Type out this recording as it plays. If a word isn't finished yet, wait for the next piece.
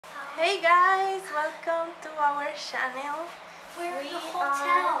Hey guys, welcome to our channel. We're at the We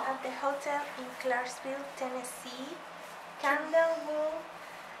hotel. are at the hotel in Clarksville, Tennessee. Candlewood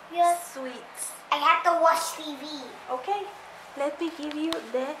Yes. Suites. I have to watch TV. Okay, let me give you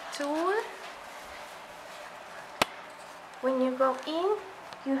the tour. When you go in,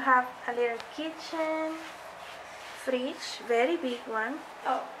 you have a little kitchen, fridge, very big one,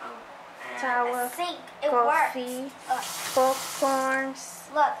 towel, Sink. It coffee, works. popcorns,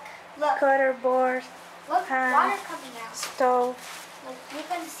 Look. cutter board, Look, pan, water coming out. stove, Look, you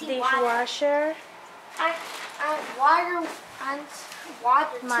can see water. dishwasher, And water and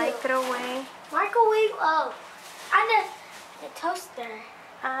water too. microwave, Microwave. Oh, and a toaster.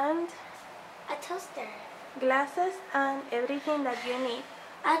 and A toaster. glasses and everything that you need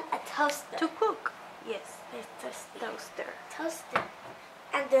And a toaster. to cook. Yes, There's toaster. toaster.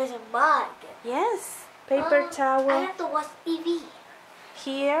 And there's a mug. Yes, paper I towel. have to watch TV.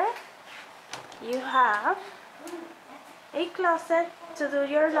 Here you have a closet to do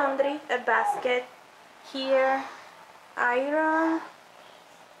your laundry, a basket. Here, iron,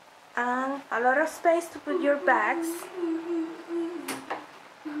 and a lot of space to put your bags.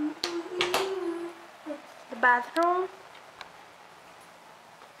 The bathroom.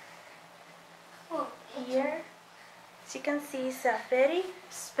 Here, as you can see, is a very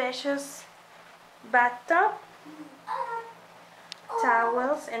spacious bathtub.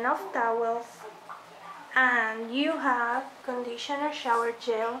 Towels, enough towels, and you have conditioner, shower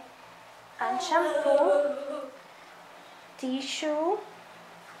gel, and shampoo, tissue,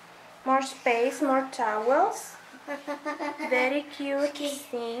 more space, more towels, very cute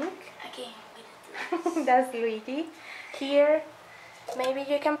sink. That's Luigi. Here, maybe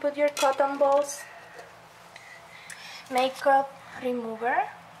you can put your cotton balls, makeup remover,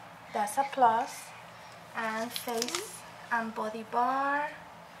 that's a plus, and face and body bar,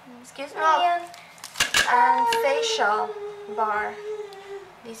 excuse me, and facial bar.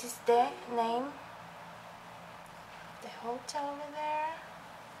 This is the name, the hotel over there.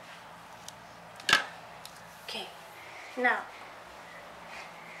 Okay, now,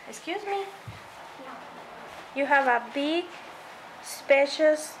 excuse me, you have a big,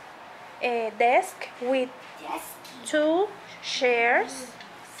 spacious desk with two chairs,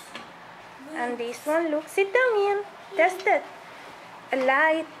 and this one, look, sit down in. Test it. A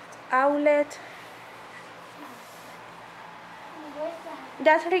light, outlet.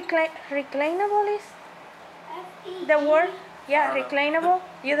 That's reclinable is the word? Yeah, reclinable.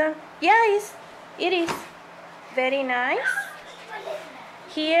 You don't? Yeah, it is. Very nice.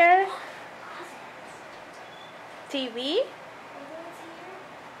 Here, TV.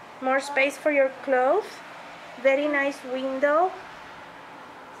 More space for your clothes. Very nice window.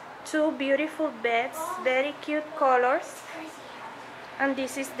 Two beautiful beds, very cute colors, and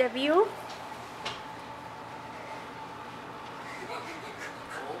this is the view.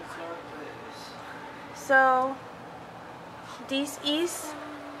 So this is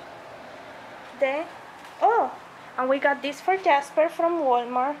the and we got this for Jasper from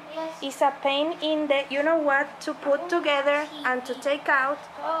Walmart. Yes. It's a pain in the, you know what, to put together and to take out,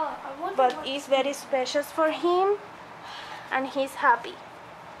 but it's very special for him and he's happy.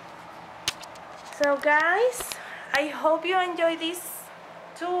 So guys, I hope you enjoy this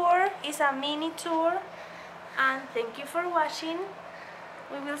tour. It's a mini tour, and thank you for watching.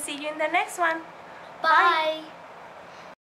 We will see you in the next one. Bye.